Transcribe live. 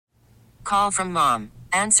Call from mom.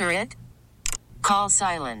 Answer it. Call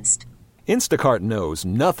silenced. Instacart knows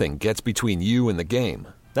nothing gets between you and the game.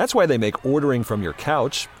 That's why they make ordering from your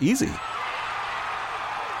couch easy.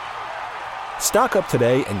 Stock up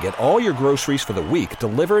today and get all your groceries for the week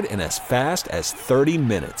delivered in as fast as 30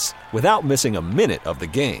 minutes without missing a minute of the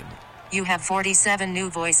game. You have 47 new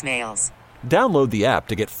voicemails. Download the app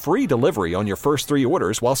to get free delivery on your first 3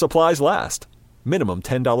 orders while supplies last. Minimum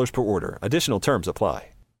 $10 per order. Additional terms apply.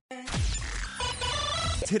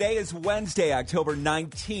 Today is Wednesday, October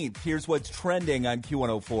 19th. Here's what's trending on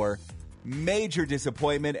Q104. Major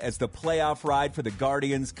disappointment as the playoff ride for the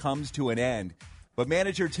Guardians comes to an end. But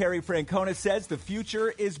manager Terry Francona says the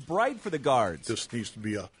future is bright for the Guards. This needs to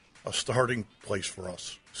be a starting place for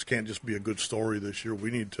us. This can't just be a good story this year. We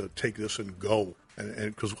need to take this and go,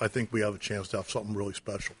 and because I think we have a chance to have something really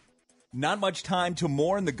special. Not much time to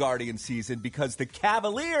mourn the Guardian season because the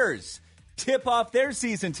Cavaliers tip off their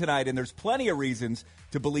season tonight, and there's plenty of reasons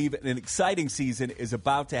to believe an exciting season is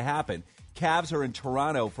about to happen. Cavs are in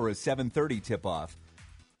Toronto for a 7:30 tip-off.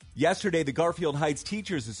 Yesterday, the Garfield Heights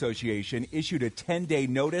Teachers Association issued a 10-day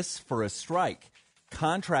notice for a strike.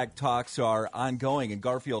 Contract talks are ongoing, and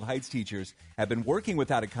Garfield Heights teachers have been working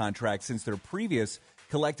without a contract since their previous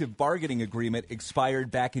collective bargaining agreement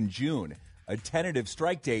expired back in June. A tentative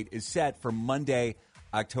strike date is set for Monday,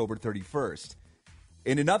 October 31st.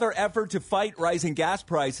 In another effort to fight rising gas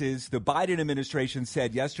prices, the Biden administration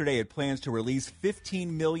said yesterday it plans to release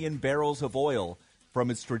 15 million barrels of oil from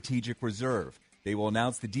its strategic reserve. They will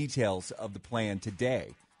announce the details of the plan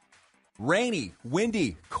today. Rainy,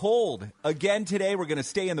 windy, cold. Again today, we're going to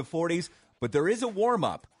stay in the 40s, but there is a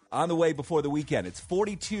warm-up on the way before the weekend. It's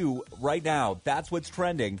 42 right now. That's what's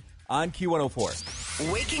trending on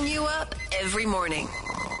Q104. Waking you up every morning.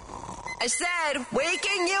 I said,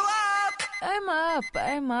 waking you up!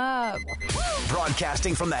 I'm up.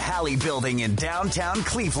 Broadcasting from the Halley Building in downtown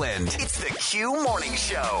Cleveland. It's the Q Morning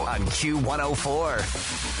Show on Q104.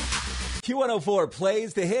 Q104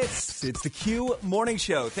 plays the hits. It's the Q Morning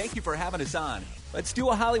Show. Thank you for having us on. Let's do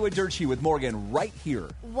a Hollywood Dirt Sheet with Morgan right here.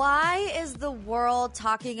 Why is the world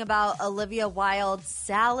talking about Olivia Wilde's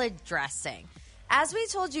salad dressing? As we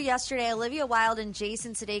told you yesterday, Olivia Wilde and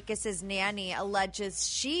Jason Sudeikis' nanny alleges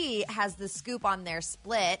she has the scoop on their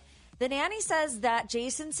split. The nanny says that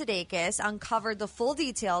Jason Sudeikis uncovered the full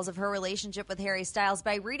details of her relationship with Harry Styles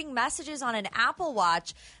by reading messages on an Apple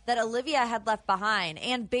Watch that Olivia had left behind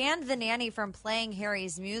and banned the nanny from playing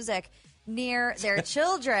Harry's music near their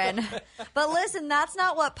children. But listen, that's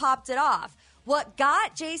not what popped it off. What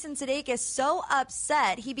got Jason Sudeikis so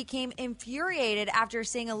upset, he became infuriated after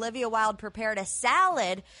seeing Olivia Wilde prepared a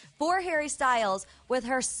salad for Harry Styles with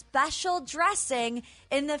her special dressing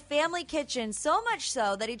in the family kitchen, so much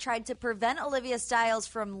so that he tried to prevent Olivia Wilde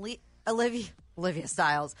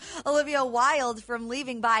from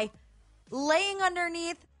leaving by laying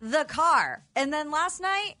underneath the car. And then last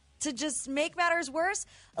night, to just make matters worse,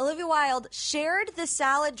 Olivia Wilde shared the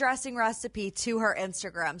salad dressing recipe to her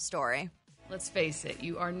Instagram story. Let's face it,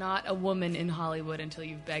 you are not a woman in Hollywood until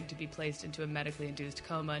you've begged to be placed into a medically induced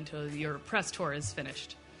coma until your press tour is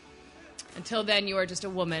finished. Until then, you are just a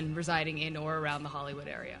woman residing in or around the Hollywood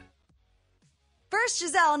area. First,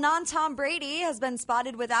 Gisele, non-Tom Brady, has been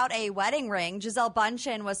spotted without a wedding ring. Gisele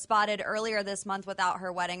Bündchen was spotted earlier this month without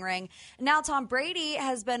her wedding ring. Now Tom Brady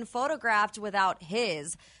has been photographed without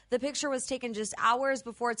his. The picture was taken just hours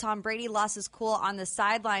before Tom Brady lost his cool on the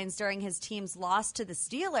sidelines during his team's loss to the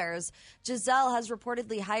Steelers. Gisele has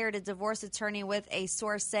reportedly hired a divorce attorney, with a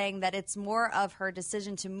source saying that it's more of her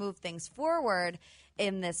decision to move things forward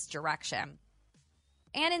in this direction.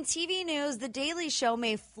 And in TV news, The Daily Show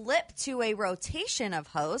may flip to a rotation of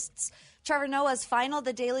hosts. Trevor Noah's final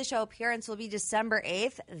The Daily Show appearance will be December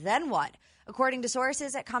 8th. Then what? According to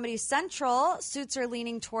sources at Comedy Central, suits are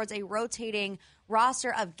leaning towards a rotating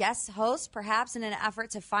roster of guest hosts, perhaps in an effort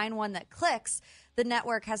to find one that clicks. The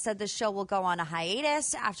network has said the show will go on a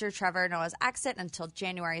hiatus after Trevor Noah's exit until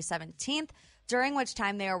January 17th, during which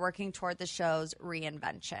time they are working toward the show's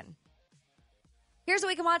reinvention. Here's what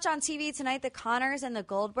we can watch on TV tonight. The Connors and the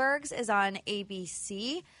Goldbergs is on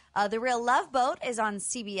ABC. The Real Love Boat is on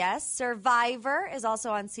CBS. Survivor is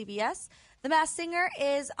also on CBS. The Masked Singer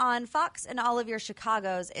is on Fox, and All of Your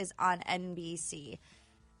Chicago's is on NBC.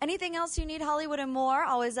 Anything else you need, Hollywood and more,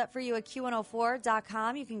 always up for you at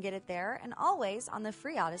Q104.com. You can get it there and always on the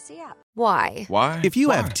free Odyssey app. Why? If you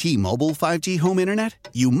have T-Mobile 5G home internet,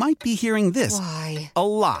 you might be hearing this Why? a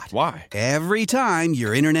lot. Why? Every time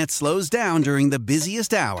your internet slows down during the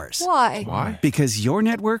busiest hours. Why? Because your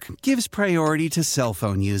network gives priority to cell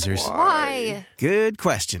phone users. Why? Good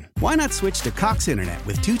question. Why not switch to Cox Internet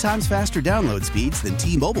with 2 times faster download speeds than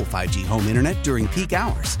T-Mobile 5G home internet during peak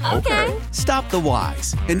hours? Okay. Stop the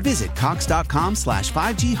whys and visit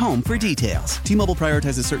cox.com/5G home for details. T-Mobile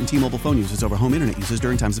prioritizes certain T-Mobile phone users over home internet users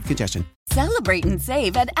during times of congestion. Celebrate and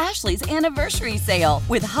save at Ashley's Anniversary Sale.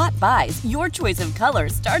 With Hot Buys, your choice of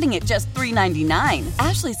colors starting at just $3.99.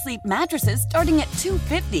 Ashley Sleep mattresses starting at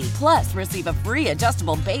 $2.50. Plus, receive a free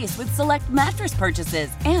adjustable base with select mattress purchases.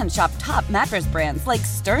 And shop top mattress brands like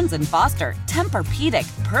Stearns & Foster,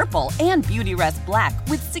 Tempur-Pedic, Purple, and Beautyrest Black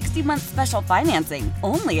with 60-month special financing.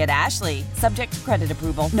 Only at Ashley. Subject to credit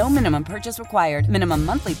approval. No minimum purchase required. Minimum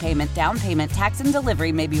monthly payment, down payment, tax, and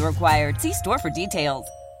delivery may be required. See store for details.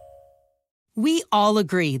 We all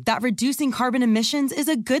agree that reducing carbon emissions is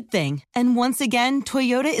a good thing. And once again,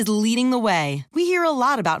 Toyota is leading the way. We hear a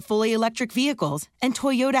lot about fully electric vehicles, and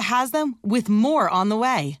Toyota has them with more on the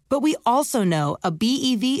way. But we also know a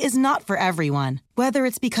BEV is not for everyone, whether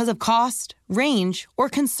it's because of cost, range, or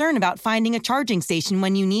concern about finding a charging station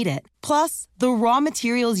when you need it. Plus, the raw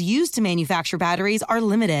materials used to manufacture batteries are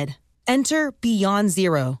limited. Enter Beyond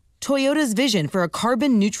Zero, Toyota's vision for a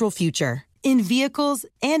carbon-neutral future. In vehicles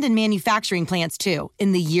and in manufacturing plants, too,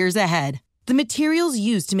 in the years ahead. The materials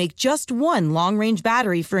used to make just one long-range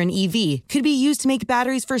battery for an EV could be used to make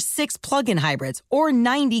batteries for 6 plug-in hybrids or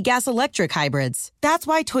 90 gas-electric hybrids. That's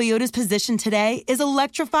why Toyota's position today is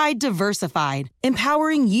electrified, diversified,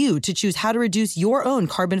 empowering you to choose how to reduce your own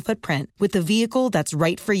carbon footprint with the vehicle that's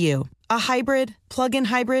right for you. A hybrid, plug-in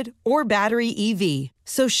hybrid, or battery EV.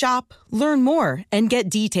 So shop, learn more, and get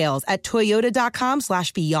details at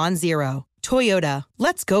toyota.com/beyond zero. Toyota,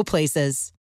 let's go places.